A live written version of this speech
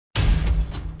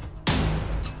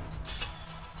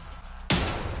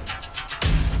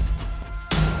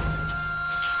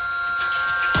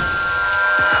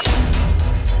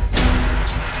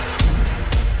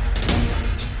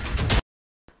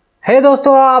है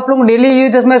दोस्तों, आप लोग डेली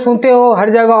यूज में सुनते हो हर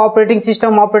जगह operating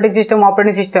system operating system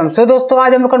operating system. सो दोस्तों,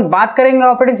 आज हम लोग बात करेंगे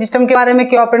ऑपरेटिंग सिस्टम के बारे में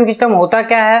कि ऑपरेटिंग सिस्टम होता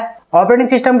क्या है, ऑपरेटिंग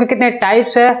सिस्टम के कितने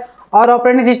टाइप्स है और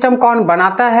ऑपरेटिंग सिस्टम कौन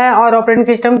बनाता है और ऑपरेटिंग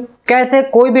सिस्टम कैसे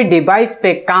कोई भी डिवाइस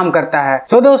पे काम करता है।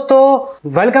 सो दोस्तों,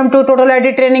 welcome to total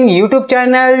IT training YouTube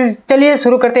channel. चलिए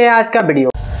शुरू करते हैं आज का वीडियो।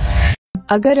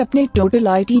 अगर अपने टोटल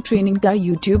आईटी ट्रेनिंग का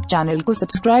यूट्यूब चैनल को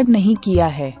सब्सक्राइब नहीं किया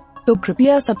है तो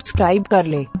कृपया सब्सक्राइब कर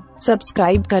ले।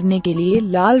 सब्सक्राइब करने के लिए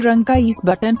लाल रंग का इस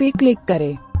बटन पे क्लिक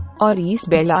करें और इस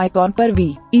बेल आइकॉन पर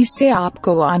भी। इससे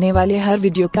आपको आने वाले हर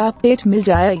वीडियो का अपडेट मिल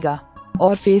जाएगा।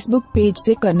 और फेसबुक पेज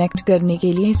से कनेक्ट करने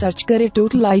के लिए सर्च करें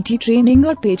टोटल आईटी ट्रेनिंग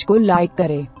और पेज को लाइक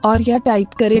करें और या टाइप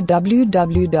करें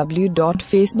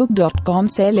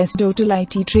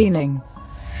www.facebook.com/totalitytraining।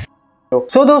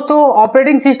 सो दोस्तों,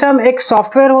 ऑपरेटिंग सिस्टम एक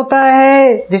सॉफ्टवेयर होता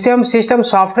है जिसे हम सिस्टम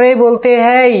सॉफ्टवेयर बोलते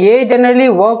हैं। ये जनरली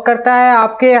वर्क करता है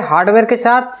आपके हार्डवेयर के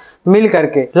साथ मिल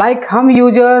करके। लाइक हम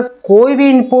यूजर्स कोई भी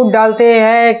इनपुट डालते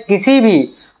हैं किसी भी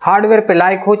हार्डवेयर पे,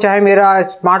 लाइक हो चाहे मेरा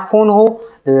स्मार्टफोन हो,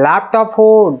 लैपटॉप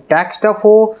हो, डेस्कटॉप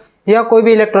हो या कोई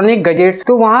भी इलेक्ट्रॉनिक गैजेट्स,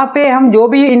 तो वहां पे हम जो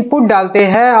भी इनपुट डालते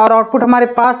हैं और आउटपुट हमारे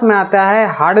पास में आता है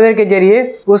हार्डवेयर के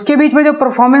जरिए, उसके बीच में जो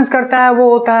परफॉर्मेंस करता है वो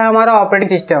होता है हमारा ऑपरेटिंग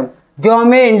सिस्टम, जो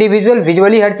हमें इंडिविजुअल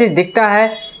विजुअली हर चीज दिखता है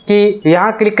कि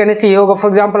यहाँ क्लिक करने से ये होगा।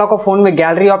 फॉर एग्जांपल, आपको फोन में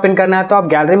गैलरी ओपन करना है तो आप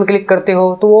गैलरी में क्लिक करते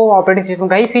हो, तो वो ऑपरेटिंग सिस्टम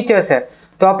का ही फीचर्स है।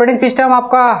 तो ऑपरेटिंग सिस्टम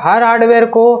आपका हर हार्डवेयर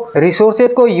को,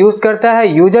 रिसोर्सेज को यूज करता है,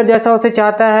 यूजर जैसा उसे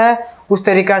चाहता है उस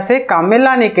तरीका से काम में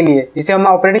लाने के लिए, जिसे हम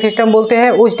ऑपरेटिंग सिस्टम बोलते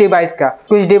हैं उस डिवाइस का।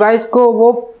 उस डिवाइस को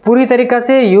वो पूरी तरीका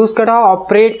से यूज कर रहा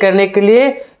ऑपरेट करने के लिए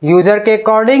यूजर के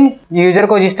अकॉर्डिंग, यूजर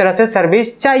को जिस तरह से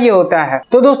सर्विस चाहिए होता है।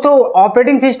 तो दोस्तों,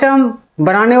 ऑपरेटिंग सिस्टम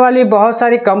बनाने वाली बहुत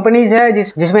सारी कंपनीज है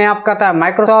जिसमें आपका था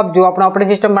माइक्रोसॉफ्ट जो अपना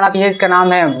ऑपरेटिंग सिस्टम बनाती है, इसका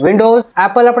नाम है विंडोज।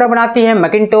 एप्पल अपना बनाती है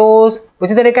मैकिन्टोश।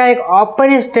 उसी तरह का एक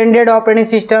ओपन स्टैंडर्ड ऑपरेटिंग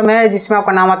सिस्टम है जिसमें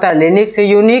आपका नाम आता है लिनक्स या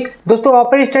यूनिक्स। दोस्तों,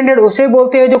 ओपन स्टैंडर्ड उसे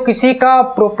बोलते हैं जो किसी का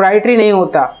प्रोप्राइटरी नहीं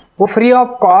होता, वो फ्री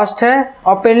ऑफ कॉस्ट है,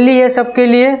 ओपनली है सबके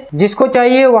लिए। जिसको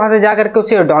चाहिए वहां से जाकर के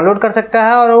उसे डाउनलोड कर सकता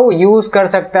है और वो यूज कर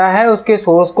सकता है उसके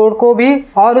सोर्स कोड को भी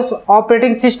और उस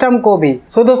ऑपरेटिंग सिस्टम को भी।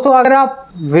 सो दोस्तों, अगर आप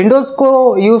विंडोज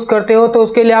को यूज करते हो तो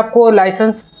उसके लिए आपको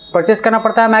लाइसेंस परचेस करना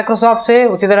पड़ता है माइक्रोसॉफ्ट से।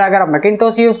 उसी तरह अगर आप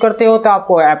मैकिन्टोश यूज करते हो तो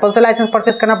आपको एप्पल से लाइसेंस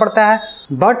परचेस करना पड़ता है।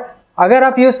 बट अगर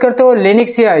आप यूज करते हो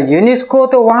लिनक्स या यूनिक्स को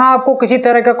तो वहां आपको किसी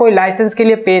तरह का कोई लाइसेंस के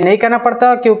लिए पे नहीं करना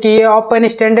पड़ता, क्योंकि ये open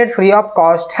standard free of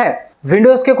cost है।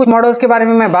 विंडोज के कुछ मॉडल्स के बारे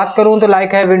में मैं बात करूं तो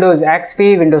लाइक है Windows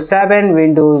XP, Windows 7,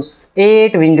 Windows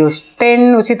 8, Windows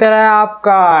 10। उसी तरह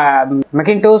आपका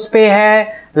मैकिन्टोश पे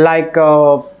है लाइक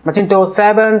मैकिन्टोश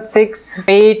 7, 6,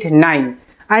 8, 9।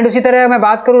 एंड उसी तरह मैं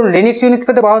बात करूं लिनक्स यूनिक्स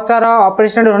पे तो बहुत सारा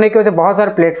ऑपरेशनल होने की वजह से बहुत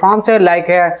सारे प्लेटफॉर्म्स है, लाइक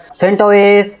है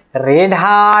CentOS,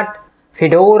 रेडहार्ट,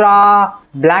 fedora,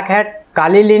 black hat,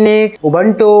 Kali Linux,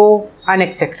 Ubuntu and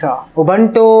etcetera.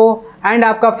 Ubuntu and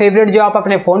आपका फेवरेट जो आप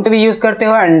अपने फोन पे भी यूज करते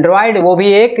हो एंड्रॉइड, वो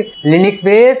भी एक लिनक्स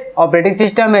बेस्ड ऑपरेटिंग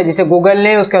सिस्टम है जिसे गूगल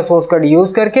ने उसका सोर्स कोड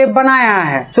यूज करके बनाया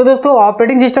है। सो दोस्तों,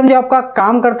 ऑपरेटिंग सिस्टम जो आपका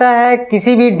काम करता है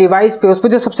किसी भी डिवाइस पे,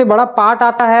 उसमें जो सबसे बड़ा पार्ट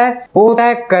आता है वो होता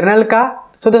है कर्नल का।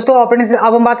 सो दोस्तों, अब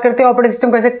हम बात करते हैं ऑपरेटिंग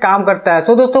सिस्टम कैसे काम करता है।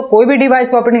 सो दोस्तों, कोई भी डिवाइस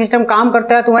पे ऑपरेटिंग सिस्टम काम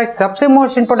करता है तो वहाँ सबसे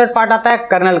मोस्ट इंपोर्टेंट पार्ट आता है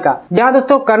कर्नल का। जहाँ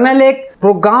दोस्तों कर्नल एक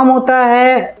प्रोग्राम होता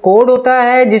है, कोड होता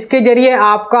है जिसके जरिए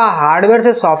आपका हार्डवेयर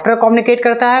से सॉफ्टवेयर कम्युनिकेट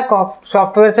करता है,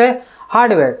 सॉफ्टवेयर से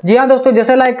हार्डवेयर। जी हाँ दोस्तों,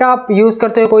 जैसे लाइक आप यूज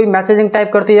करते हो, कोई मैसेजिंग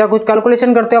टाइप करते हो या कुछ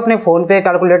कैलकुलेशन करते हो अपने फोन पे,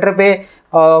 कैलकुलेटर पे,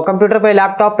 कंप्यूटर पे,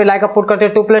 लैपटॉप पे, लाइक आप पुट करते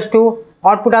हो 2+2,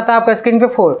 आउटपुट आता है आपका स्क्रीन पे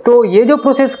 4। तो ये जो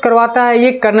प्रोसेस करवाता है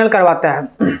ये कर्नल करवाता है।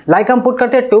 लाइक हम पुट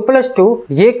करते हैं 2+2,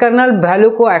 ये कर्नल वैल्यू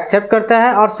को एक्सेप्ट करता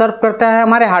है और सर्व करता है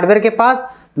हमारे हार्डवेयर के पास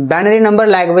बाइनरी नंबर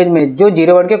लैंग्वेज में, जो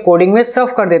 0-1 के कोडिंग में सर्व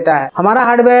कर देता है। हमारा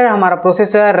हार्डवेयर, हमारा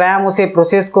प्रोसेसर, रैम उसे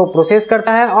प्रोसेस को प्रोसेस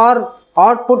करता है और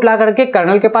आउटपुट ला करके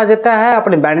कर्नल के पास देता है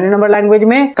अपने बाइनरी नंबर लैंग्वेज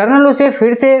में। कर्नल उसे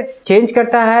फिर से चेंज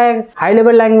करता है हाई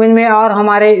लेवल लैंग्वेज में और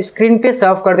हमारे स्क्रीन पे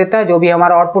सर्व कर देता है जो भी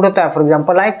हमारा आउटपुट होता है, फॉर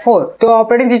एग्जांपल लाइक 4। तो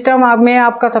ऑपरेटिंग सिस्टम में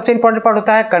आपका सबसे इंपॉर्टेंट पार्ट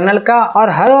होता है कर्नल का। और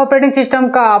हर ऑपरेटिंग सिस्टम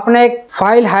का अपना एक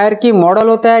फाइल हायरार्की मॉडल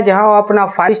होता है जहां वो अपना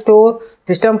file store,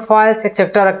 system files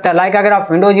etcetera रखता है। लाइक अगर आप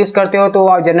विंडोज यूज करते हो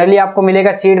तो जनरली आपको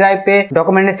मिलेगा सी ड्राइव पे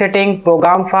document setting,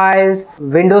 program files,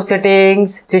 Windows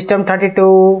settings, system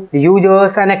 32,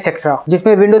 users and etcetera,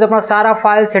 जिसमें विंडोज अपना सारा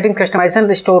फाइल सेटिंग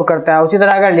कस्टमाइजेशन स्टोर करता है। उसी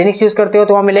तरह अगर लिनक्स यूज करते हो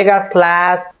तो वहां मिलेगा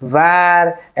slash,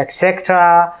 var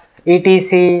etcetera,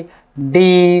 etc,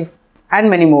 div and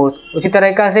many more. उसी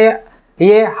तरीका से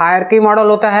ये हायरार्की मॉडल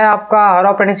होता है आपका हर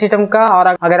ऑपरेटिंग सिस्टम का। और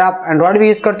अगर आप एंड्रॉइड भी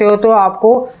यूज करते हो तो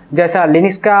आपको जैसा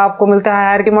लिनक्स का आपको मिलता है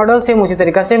हायरार्की मॉडल, सेम उसी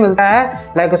तरीका से मिलता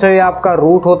है। लाइक उसमें आपका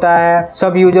रूट होता है,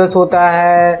 सब यूजर्स होता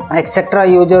है, एक्सेट्रा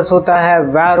यूजर्स होता है,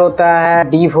 वार होता है,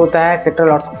 डीफ होता है, etcetera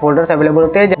lots of folders available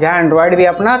होते हैं, जहाँ एंड्रॉइड भी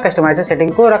अपना कस्टमाइजेशन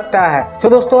सेटिंग को रखता है। तो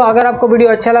दोस्तों अगर आपको वीडियो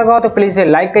अच्छा लगा हो तो प्लीज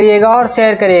लाइक करिएगा और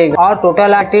शेयर करिएगा, और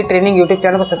total IT training YouTube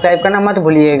channel को सब्सक्राइब करना मत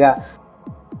भूलिएगा।